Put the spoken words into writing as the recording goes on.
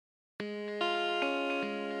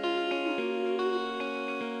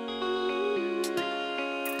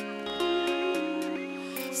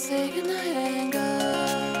say goodnight and go.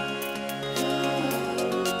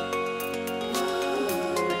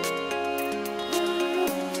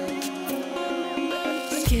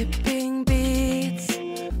 Skipping beats,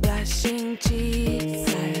 blushing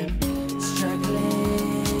cheeks, I am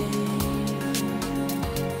struggling.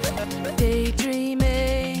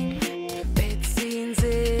 Daydreaming, bed scenes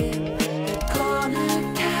in the corner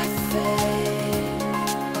cafe.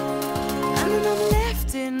 And then I'm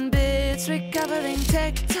left in bits, recovering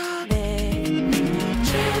tectonic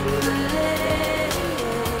trembling.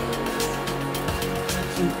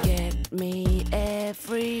 You get me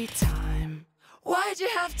every time. Why'd you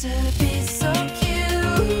have to be so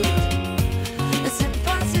cute? It's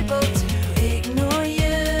impossible to ignore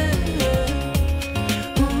you.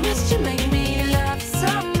 Must you make me laugh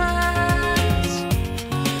so much?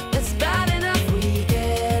 It's bad enough we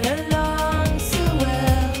get along so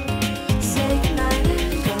well. Say goodnight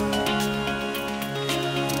and go.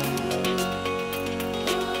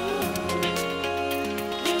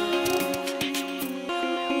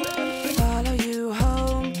 Follow you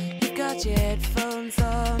home, you've got your headphones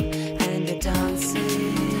on and you're dancing.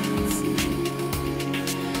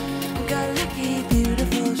 Got a lucky,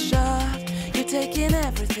 beautiful shot, you're taking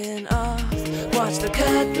everything off. Watch the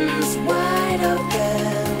curtains wide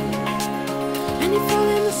open, and you fall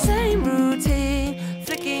in the same routine,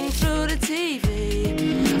 flicking through the TV,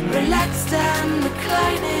 relaxed and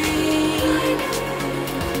reclining.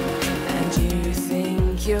 And you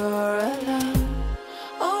think you're alone.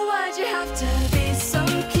 Oh, why'd you have to be so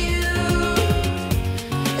cute?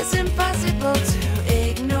 It's impossible to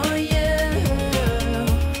ignore you.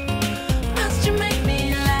 Must you make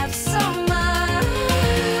me laugh so much?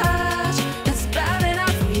 It's bad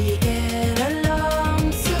enough we get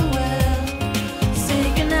along so well. Say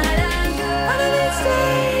goodnight and go. One of these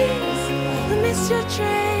days we'll miss your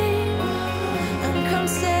train and come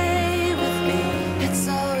stay with me. It's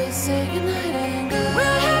always say goodnight and go.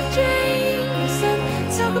 We'll have dreams and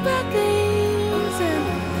talk about things and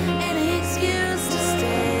any excuse.